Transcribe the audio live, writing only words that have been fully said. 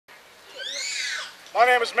My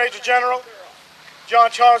name is Major General John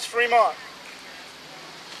Charles Fremont.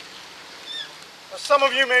 Now, some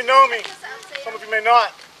of you may know me, some of you may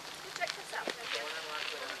not.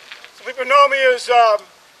 Some people know me as the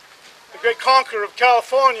great conqueror of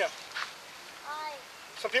California.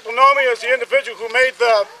 Some people know me as the individual who made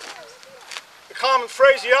the common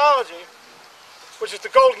phraseology, which is the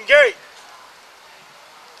Golden Gate,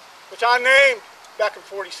 which I named back in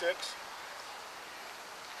 '46.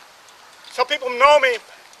 Some people know me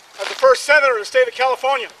as the first senator of the state of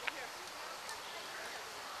California.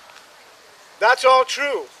 That's all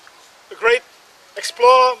true. The great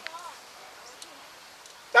explorer,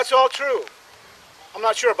 that's all true. I'm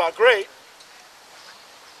not sure about great,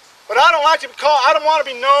 but I don't like to be called, I don't want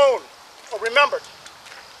to be known or remembered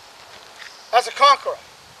as a conqueror,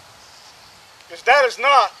 because that is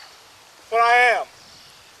not what I am.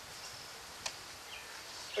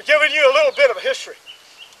 I'm giving you a little bit of a history.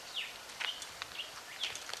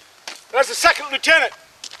 As a second lieutenant,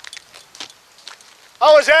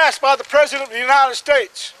 I was asked by the President of the United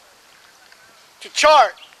States to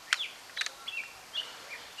chart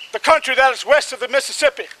the country that is west of the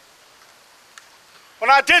Mississippi.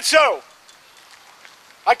 When I did so,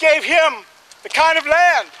 I gave him the kind of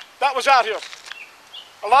land that was out here.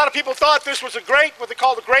 A lot of people thought this was what they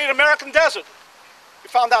call the Great American Desert. We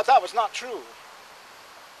found out that was not true.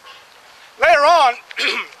 Later on,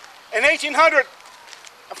 in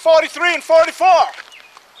 1843 and 44,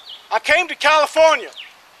 I came to California.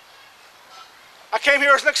 I came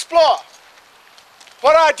here as an explorer.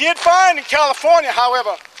 What I did find in California,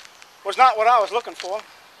 however, was not what I was looking for.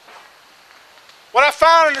 What I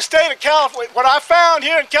found in the state of California, what I found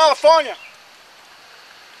here in California,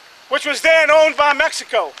 which was then owned by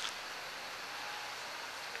Mexico,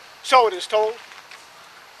 so it is told.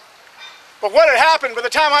 But what had happened by the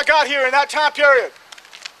time I got here in that time period,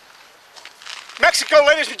 Mexico,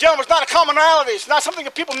 ladies and gentlemen, is not a commonality. It's not something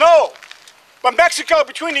that people know. But Mexico,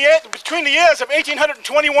 between the years of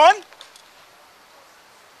 1821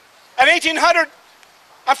 and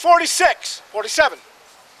 1846, 47,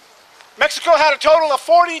 Mexico had a total of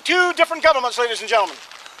 42 different governments, ladies and gentlemen.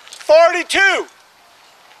 42.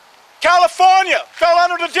 California fell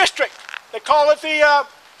under the district. They call it the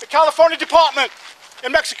California Department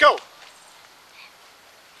in Mexico.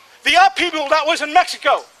 The upheaval that was in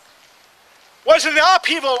Mexico was in the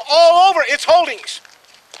upheaval all over its holdings.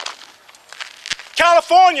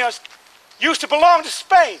 California used to belong to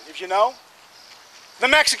Spain, if you know. The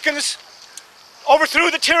Mexicans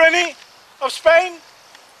overthrew the tyranny of Spain,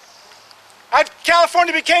 and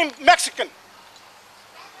California became Mexican.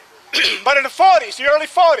 But in the 40s, the early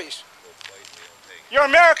 40s, your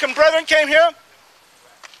American brethren came here.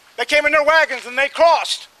 They came in their wagons and they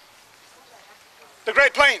crossed the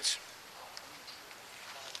Great Plains.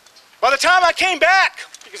 By the time I came back,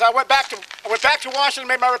 because I went back to Washington,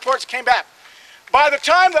 made my reports, came back. By the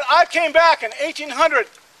time that I came back in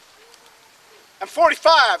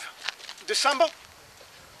 1845, December,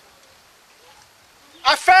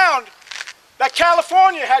 I found that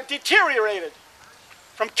California had deteriorated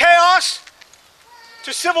from chaos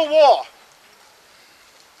to civil war.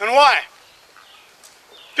 And why?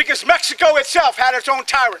 Because Mexico itself had its own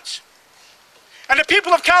tyrants. And the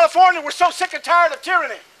people of California were so sick and tired of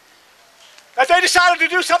tyranny that they decided to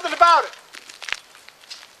do something about it.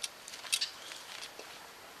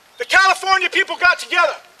 The California people got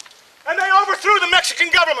together and they overthrew the Mexican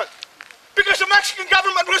government because the Mexican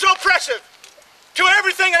government was oppressive to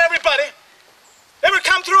everything and everybody. They would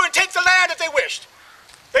come through and take the land that they wished.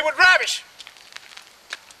 They would ravish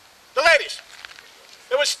the ladies.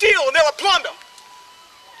 They would steal and they would plunder.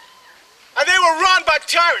 And they were run by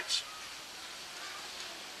tyrants.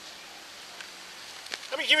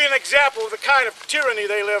 Let me give you an example of the kind of tyranny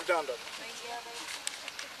they lived under.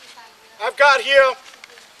 I've got here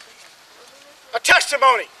a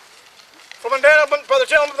testimony from a gentleman by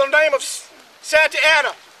the name of Santa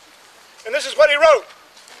Anna. And this is what he wrote.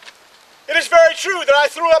 It is very true that I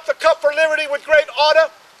threw up the cup for liberty with great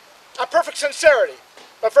ardor and perfect sincerity.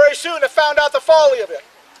 But very soon I found out the folly of it.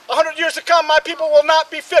 100 years to come, my people will not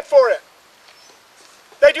be fit for it.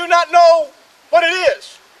 They do not know what it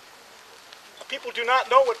is. People do not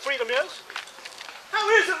know what freedom is. How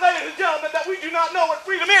is it, ladies and gentlemen, that we do not know what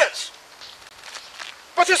freedom is?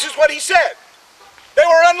 But this is what he said. They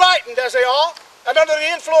were unenlightened, as they are, and under the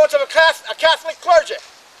influence of a Catholic clergy.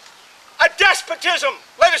 A despotism,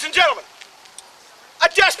 ladies and gentlemen. A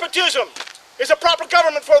despotism is a proper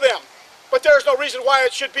government for them. But there is no reason why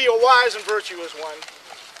it should be a wise and virtuous one.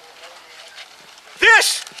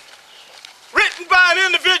 This, written by an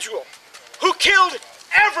individual who killed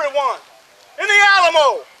everyone in the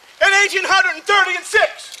Alamo, in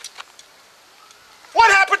 1836. What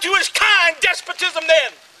happened to his kind despotism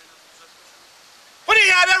then? When he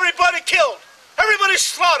had everybody killed, everybody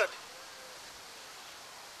slaughtered.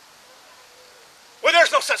 Well,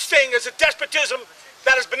 there's no such thing as a despotism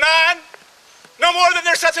that is benign, no more than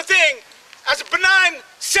there's such a thing as a benign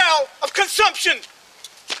cell of consumption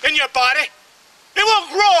in your body. It will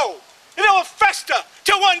grow, and it will fester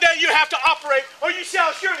till one day you have to operate or you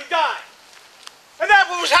shall surely die. And that's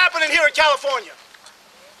what was happening here in California.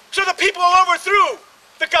 So the people overthrew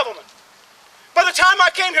the government. By the time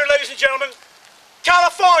I came here, ladies and gentlemen,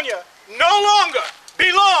 California no longer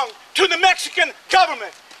belonged to the Mexican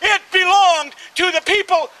government. It belonged to the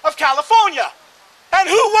people of California. And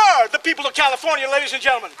who were the people of California, ladies and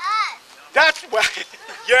gentlemen? That's, well,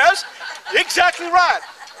 yes, exactly right.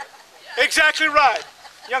 Exactly right.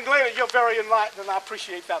 Young lady, you're very enlightened, and I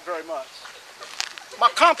appreciate that very much. My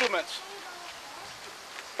compliments.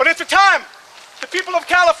 But at the time, the people of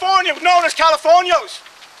California were known as Californios.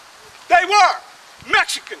 They were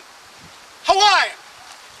Mexican, Hawaiian,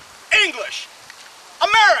 English,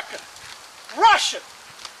 American, Russian,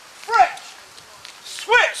 French,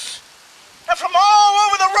 Swiss, and from all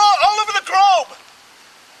over the globe,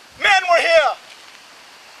 men were here.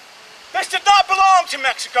 This did not belong to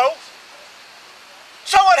Mexico.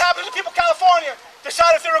 So what happened? The people of California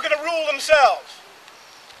decided they were going to rule themselves.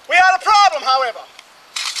 We had a problem, however.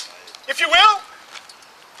 If you will,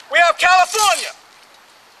 we have California.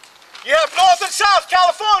 You have North and South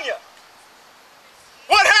California.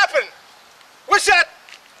 What happened was that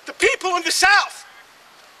the people in the South,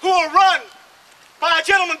 who were run by a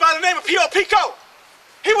gentleman by the name of Pio Pico,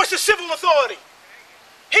 he was the civil authority.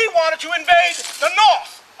 He wanted to invade the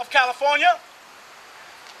north of California.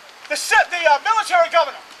 The military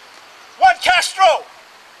governor, Juan Castro,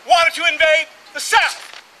 wanted to invade the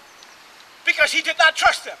South because he did not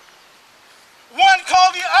trust them. One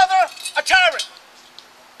called the other a tyrant,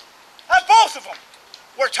 and both of them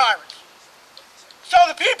were tyrants. So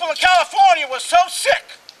the people of California were so sick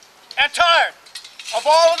and tired of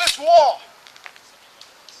all of this war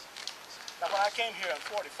that when I came here in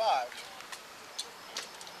 '45,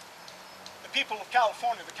 the people of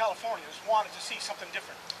California, the Californians, wanted to see something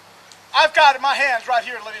different. I've got in my hands right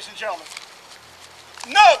here, ladies and gentlemen,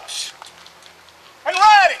 notes and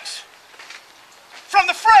writings from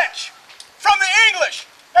the French, from the English,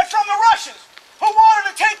 and from the Russians who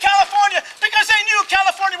wanted to take California because they knew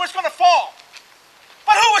California was going to fall.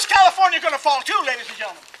 But who was California going to fall to, ladies and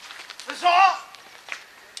gentlemen? The Tsar?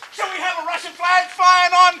 Should we have a Russian flag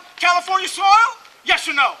flying on California soil? Yes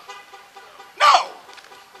or no? No.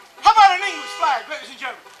 How about an English flag, ladies and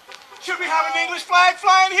gentlemen? Should we have an English flag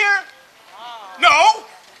flying here? No.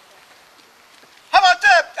 How about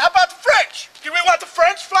that? How about the French? Do we want the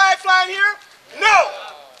French flag flying here? No.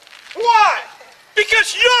 Why?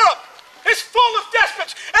 Because Europe is full of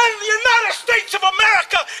despots, and the United States of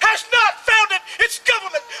America has not founded its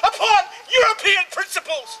government upon European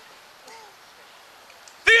principles.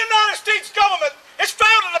 The United States government is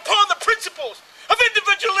founded upon the principles of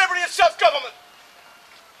individual liberty and self-government.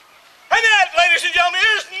 And that, ladies and gentlemen,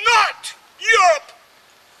 is not Europe.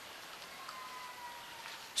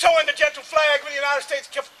 So when the gentle flag of the United States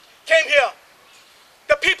came here,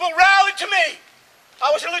 the people rallied to me. I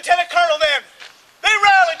was a lieutenant colonel then. They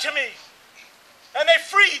rallied to me, and they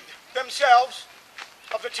freed themselves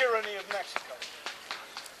of the tyranny of Mexico.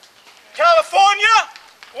 California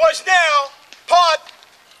was now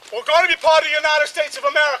going to be part of the United States of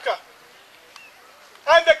America.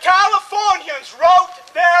 And the Californians wrote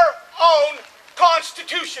their own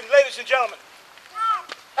Constitution, ladies and gentlemen.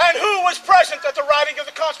 And who was present at the writing of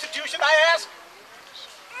the Constitution, I ask?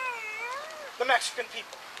 The Mexican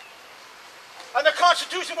people. And the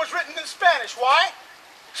Constitution was written in Spanish. Why?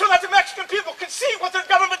 So that the Mexican people can see what their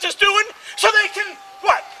government is doing, so they can,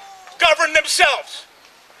 what? Govern themselves.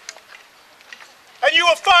 And you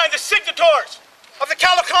will find the signatories of the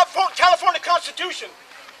California Constitution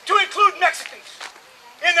to include Mexicans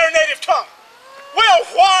in their native tongue. Well,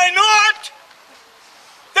 why not?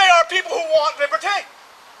 They are people who want liberty.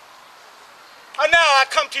 And now I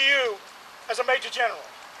come to you as a Major General,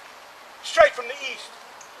 straight from the East,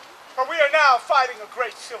 where we are now fighting a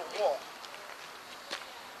great civil war.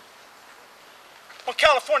 When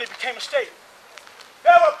California became a state,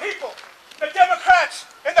 there were people, the Democrats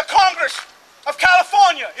in the Congress of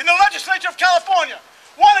California, in the legislature of California,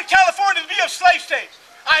 wanted California to be a slave state.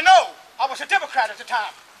 I know, I was a Democrat at the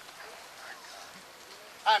time.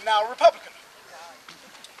 I'm now a Republican.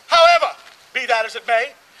 However, be that as it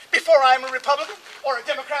may, before I am a Republican or a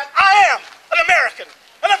Democrat, I am an American,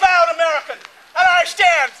 an avowed American, and I I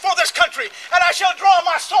stand for this country, and I shall draw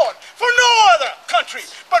my sword for no other country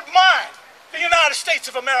but mine, the United States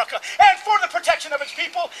of America, and for the protection of its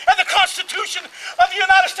people and the Constitution of the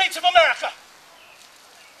United States of America.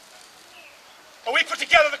 When we put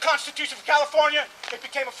together the Constitution of California, it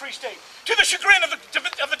became a free state, to the chagrin of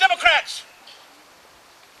the Democrats.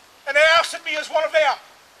 And they ousted me as one of them.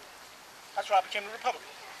 That's why I became a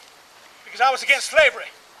Republican, because I was against slavery.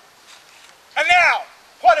 And now,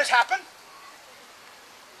 what has happened?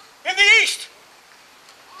 In the East,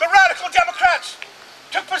 the radical Democrats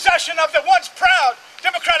took possession of the once proud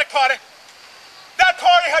Democratic Party. That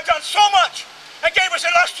party had done so much and gave us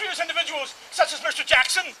illustrious individuals such as Mr.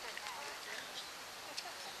 Jackson.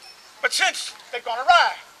 But since, they've gone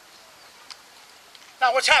awry.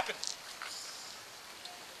 Now what's happened?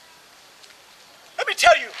 Let me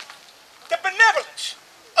tell you, the benevolence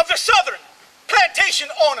of the Southern plantation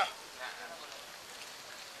owner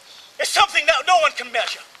is something that no one can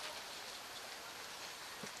measure.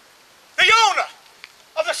 The owner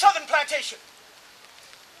of the Southern plantation,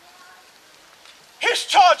 his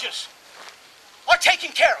charges are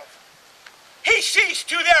taken care of. He sees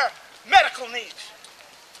to their medical needs.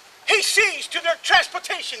 He sees to their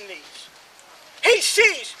transportation needs. He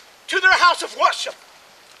sees to their house of worship.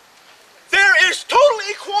 There is total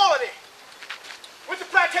equality with the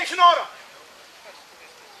plantation owner.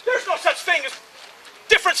 There's no such thing as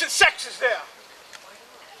difference in sexes there.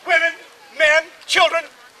 Women, men, children,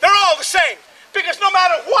 they're all the same. Because no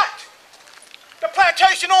matter what the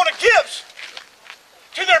plantation owner gives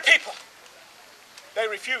to their people, they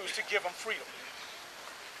refuse to give them freedom.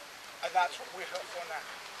 And that's what we're here for now.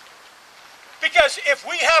 Because if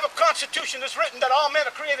we have a constitution that's written that all men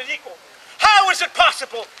are created equal, how is it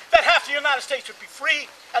possible that half the United States would be free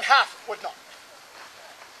and half would not?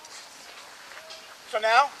 So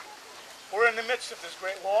now, we're in the midst of this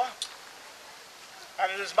great war, and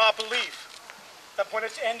it is my belief that when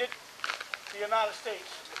it's ended, the United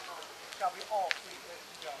States shall be all free, ladies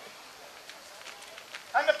and gentlemen.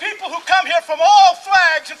 And the people who come here from all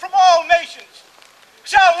flags and from all nations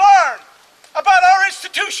shall learn about our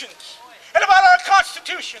institutions and about our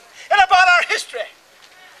Constitution and about our history.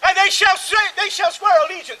 And they shall swear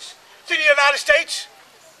allegiance to the United States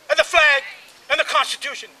and the flag and the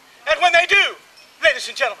Constitution. And when they do, ladies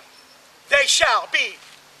and gentlemen, they shall be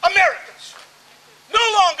Americans, no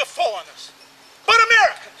longer foreigners, but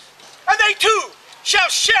Americans. And they too shall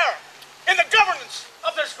share in the governance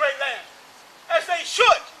of this great land, as they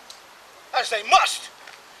should, as they must.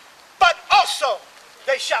 But also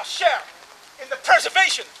they shall share in the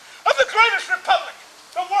preservation of the greatest republic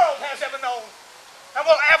the world has ever known and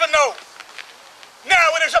will ever know.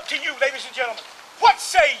 Now it is up to you, ladies and gentlemen. What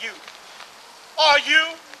say you? Are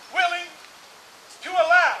you willing to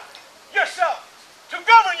allow yourself to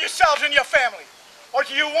govern yourselves and your family? Or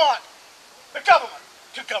do you want the government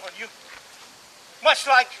to govern you? Much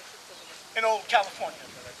like in old California,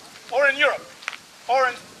 or in Europe, or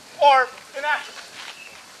in Africa,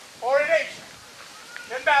 or in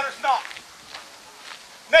Asia. It matters not.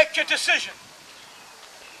 Make your decision.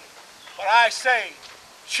 But I say,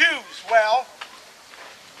 choose well,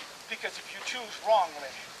 because if you choose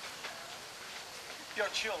wrongly,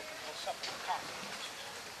 your children will suffer the consequences.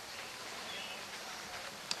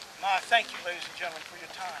 Now, I thank you, ladies and gentlemen, for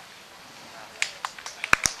your time.